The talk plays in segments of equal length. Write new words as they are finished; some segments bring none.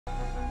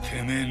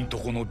てめえんと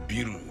この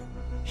ビル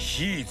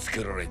火つ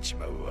けられち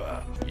まう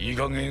わ。いい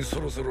加減そ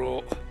ろそ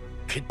ろ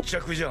決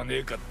着じゃね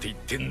えかって言っ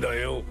てんだ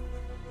よ。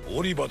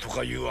オリバと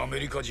かいうアメ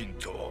リカ人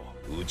と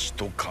うち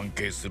と関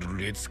係する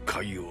列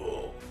海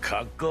を。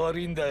かっこ悪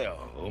いんだよ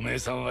おめえ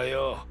さんは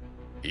よ。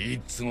い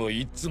つも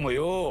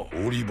よ、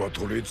オリバ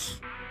と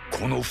列、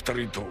この二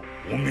人と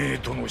おめえ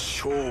との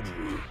勝負。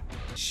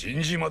死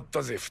んじまっ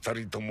たぜ二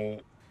人と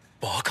も。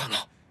バカ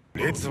な。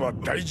列は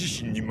大地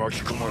震に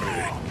巻き込まれ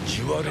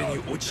地割れに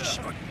落ち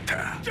ちまっ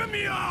た。ジャ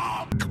ミ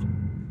ア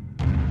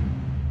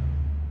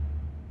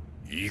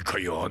いいか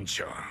よあん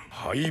ちゃん、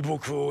敗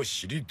北を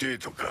知りてえ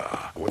と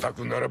かオタ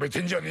ク並べ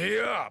てんじゃねえ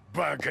や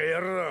バカ野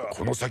郎。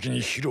この先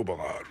に広場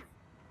がある。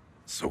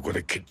そこ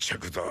で決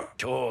着だ。今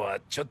日は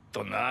ちょっ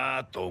とな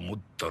ぁと思っ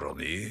たら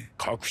ね、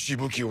隠し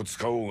武器を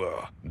使おう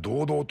が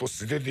堂々と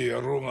素手でや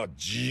ろうが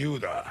自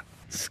由だ。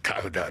使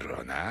うだ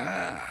ろう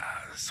な。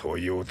そう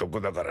いう男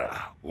だか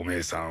らおめ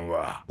えさん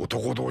は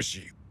男同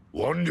士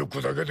腕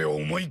力だけで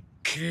思いっ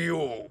きり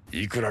よ。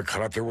いくら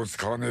空手を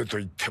使わねえと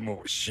言って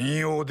も信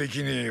用で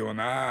きねえよ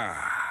な。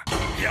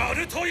や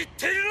ると言っ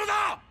ているの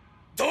だ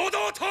堂々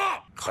と。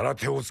空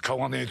手を使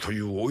わねえとい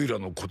うオイラ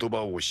の言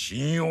葉を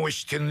信用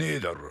してねえ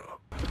だろ。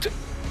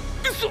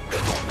嘘。空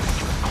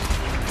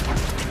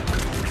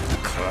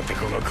手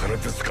家が空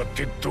手使っ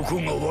てどこ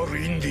が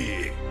悪いん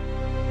で。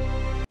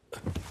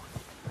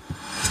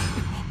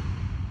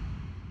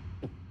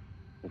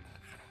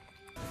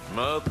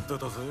待ってた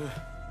ぜ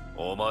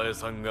お前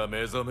さんが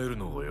目覚める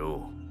のを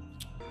よ。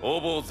ほ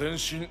ぼ全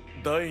身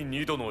第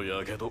2度の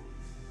やけど。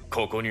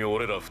ここに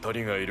俺ら2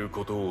人がいる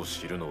ことを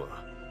知るの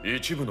は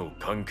一部の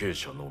関係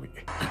者のみ。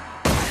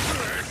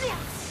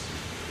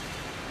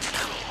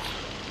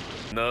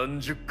何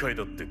十回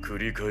だって繰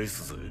り返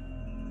すぜ。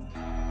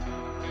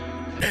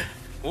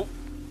お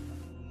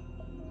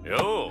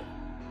よう。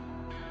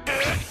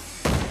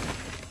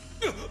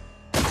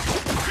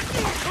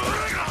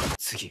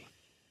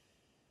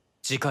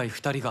次回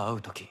2人が会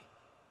う時、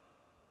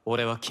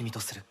俺は君と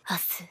する。明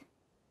日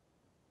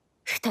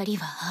2人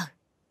は会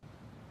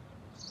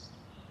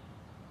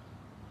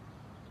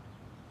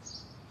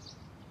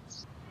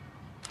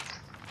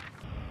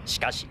う。し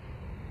かし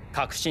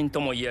革新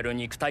ともいえる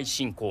肉体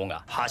信仰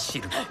が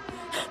走る。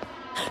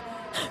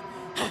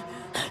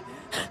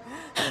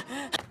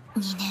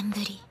2年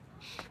ぶり。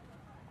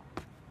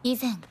以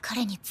前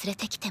彼に連れ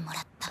てきてもら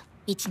った。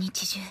一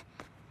日中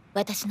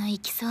私の行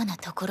きそうな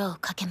ところを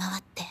駆け回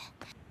って、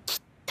き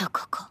っと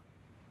ここ。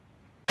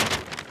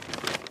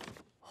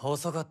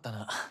遅かった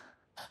な。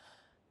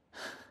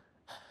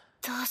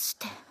どうし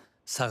て？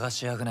探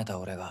しあぐねた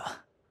俺が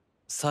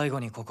最後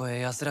にここへ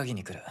安らぎ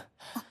に来る。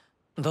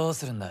どう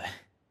するんだい？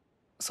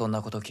そん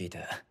なこと聞い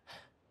て。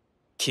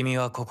君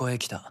はここへ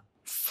来た。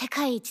世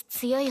界一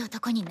強い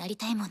男になり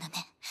たいものね。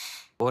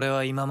俺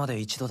は今まで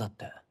一度だっ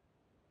て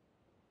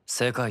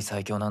世界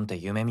最強なんて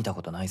夢見た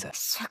ことないぜ。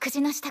食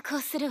事の支度を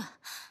するわ。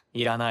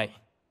いらない。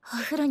お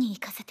風呂に行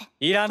かせて。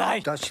いらな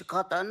い。仕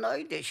方な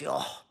いでしょ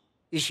う。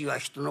医師は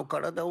人の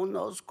体を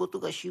治すこと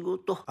が仕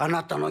事。あ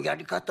なたのや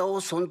り方を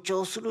尊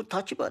重する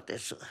立場で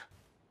す。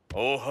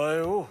おは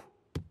よ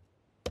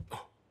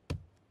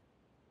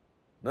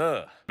う。な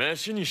あ、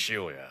飯にし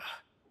ようや。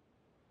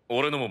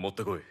俺のも持っ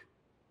てこい。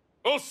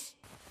おっす。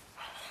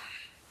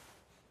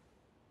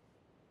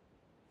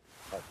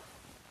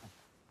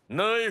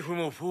ナイフ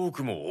もフォー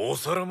クもお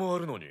皿もあ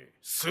るのに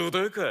素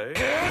手かい？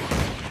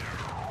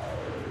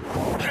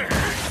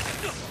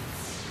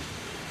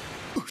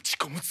打ち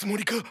込むつも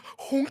りか？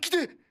本気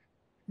で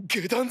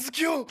下段突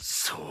きを？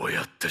そう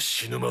やって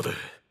死ぬまで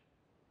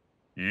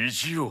意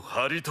地を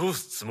張り通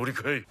すつもり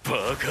かい？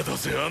バカだ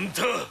ぜあん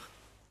た。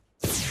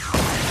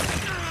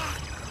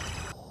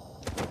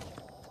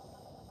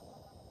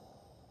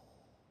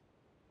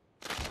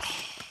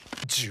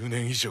10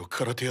年以上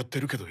空手やって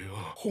るけどよ、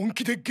本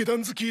気で下段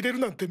突き入れる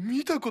なんて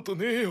見たこと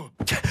ねえよ。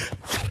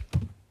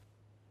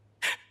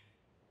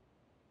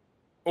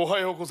おは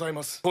ようござい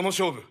ます。この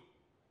勝負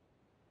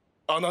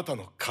あなた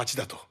の勝ち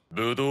だと。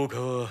武道家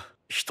は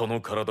人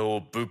の体を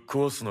ぶっ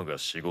壊すのが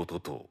仕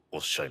事とお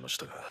っしゃいまし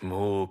たが、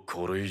もう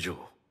これ以上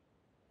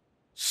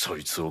そ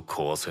いつを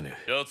壊せね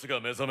え。奴が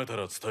目覚めた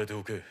ら伝えて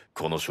おけ。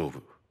この勝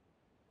負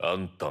あ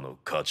んたの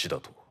勝ちだ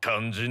と。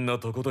肝心な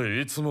とこで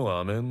いつも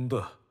アメン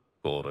だ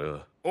俺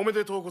は。おめ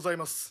でとうござい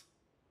ます。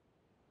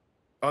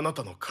あな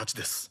たの勝ち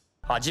です。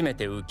初め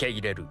て受け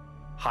入れる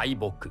敗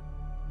北。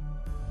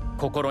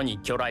心に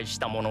去来し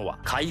たものは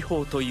解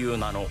放という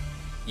名の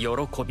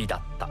喜びだ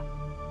った。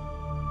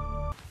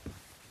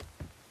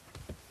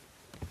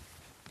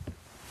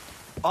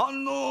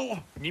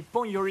日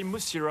本より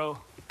むしろ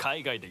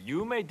海外で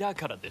有名だ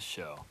からで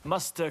しょう。マ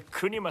スター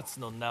国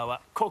松の名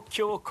は国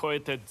境を越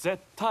えて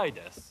絶対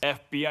です。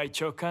 FBI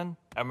長官、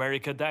アメ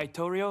リカ大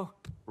統領、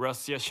ロ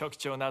シア職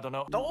長など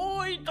の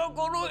遠いと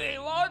ころへ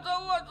わざ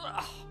わ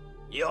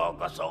ざよう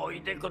こそお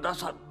いでくだ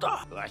さっ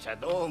た。わしゃ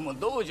どうも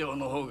道場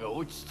の方が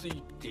落ち着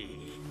いて。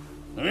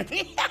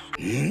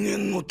人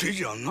間の手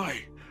じゃな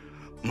い。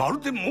ま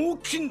るで猛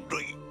禽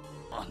類。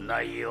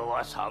内容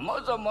は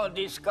様々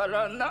ですか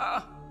ら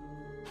な。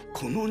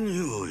この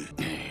匂い。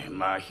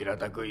まあ平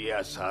たく言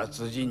や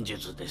殺人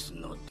術です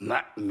の。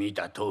ま見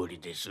た通り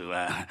です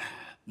わ。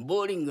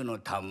ボーリングの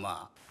球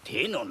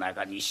手の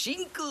中に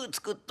真空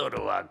作っと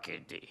るわけ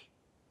で、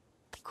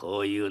こ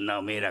ういう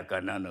滑ら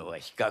かなのは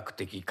比較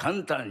的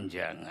簡単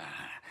じゃが、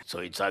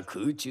そいつは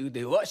空中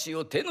で和紙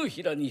を手の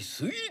ひらに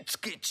吸い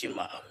付けち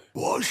まう。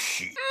和紙。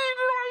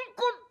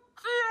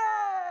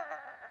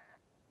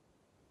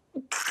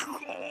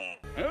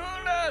ほ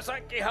らさ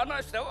っき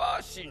話した和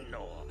紙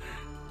の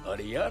あ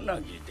れ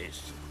柳で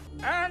す。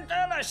あん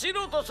たら素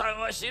人さん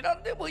は知ら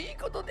んでもいい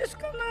ことです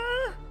かな。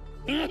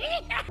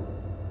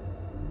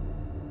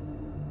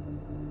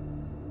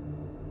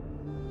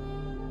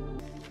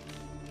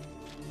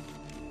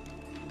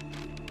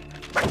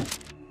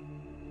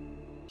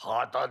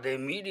旗で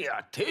見り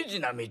ゃ手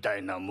品みた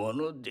いなも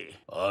ので、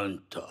あん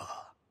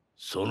た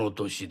その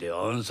年で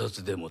暗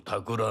殺でも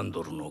企ん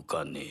どるの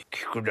かね。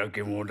聞くだ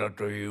けもだ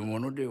というも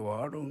ので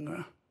はある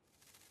が。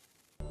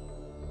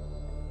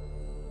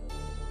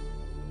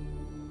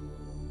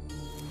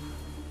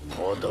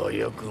程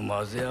よく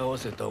混ぜ合わ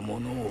せたも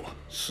のを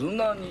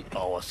砂に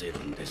合わせる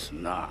んです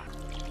な。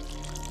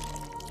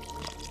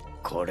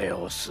これ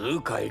を数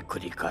回繰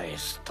り返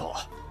すと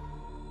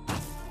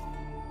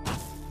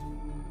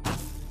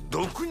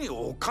毒に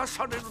侵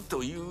される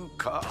という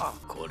か。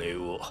これ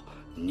を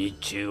日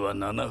中は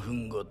7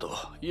分ごと、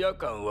夜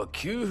間は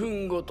9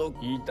分ごと、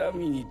痛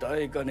みに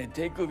耐えかね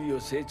手首を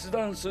切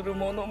断する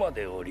ものま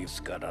でおり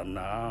すから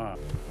な。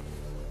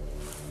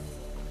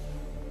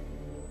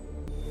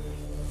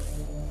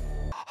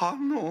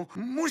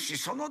もし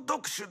その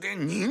毒種で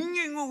人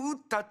間を撃っ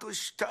たと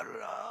したら。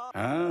あ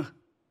あ、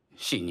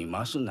死に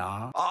ます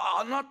な。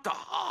あなた。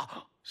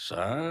さ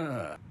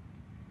あ、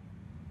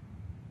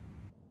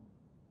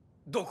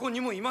どこ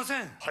にもいませ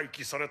ん。廃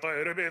棄された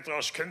エレベータ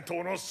ー試験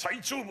棟の最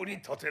頂部に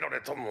建てら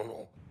れたも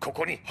の。こ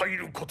こに入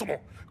ること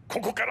もこ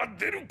こから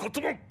出ること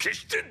も決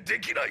してで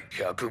きない。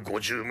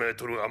150メー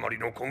トル余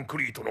りのコンク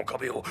リートの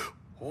壁を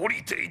降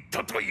りていっ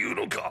たという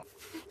のか。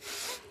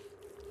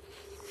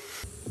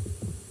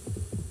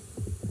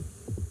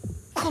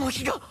この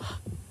日が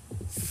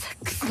セ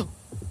ックスの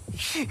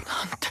日なんて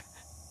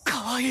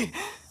可愛い。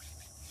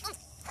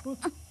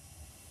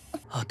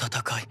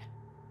暖かい、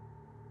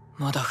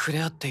まだ触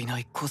れ合っていな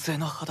い個性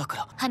の肌か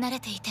ら。離れ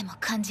ていても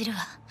感じるわ、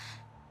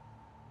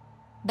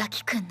バ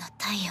キ君の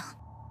体温。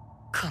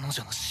彼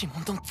女の指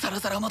紋のザラ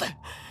ザラまで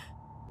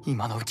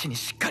今のうちに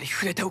しっかり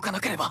触れておかな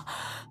ければ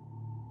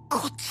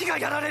こっちが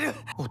やられる。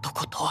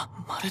男とは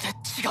まるで違う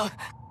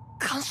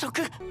感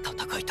触。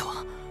戦いと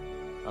は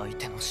相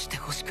手のして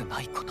ほしく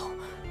ないこと、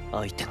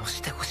相手の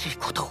してほしい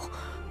ことを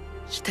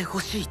してほ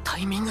しいタ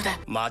イミングで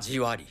交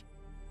わり、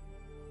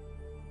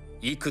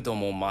幾度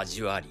も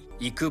交わり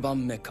幾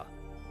番目か、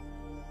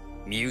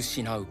見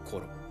失う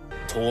頃、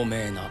透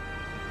明な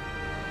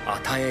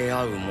与え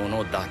合うも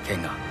のだけ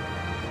が。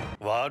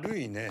悪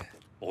いね、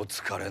お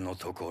疲れの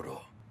とこ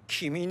ろ。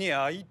君に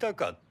会いた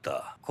かっ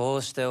た。こ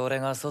うして俺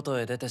が外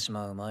へ出てし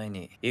まう前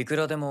にいく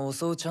らでも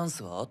襲うチャン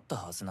スはあった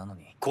はずなの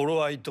に。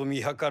頃合いと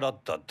見計らっ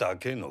ただ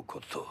けの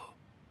こと。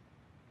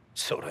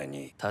それ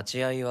に立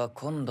ち会いは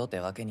今度って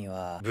わけに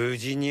は。無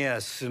事には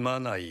済ま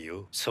ない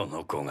よ、そ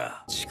の子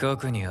が。近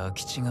くに空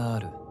き地があ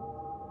る。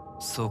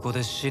そこ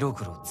で白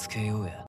黒つけようや。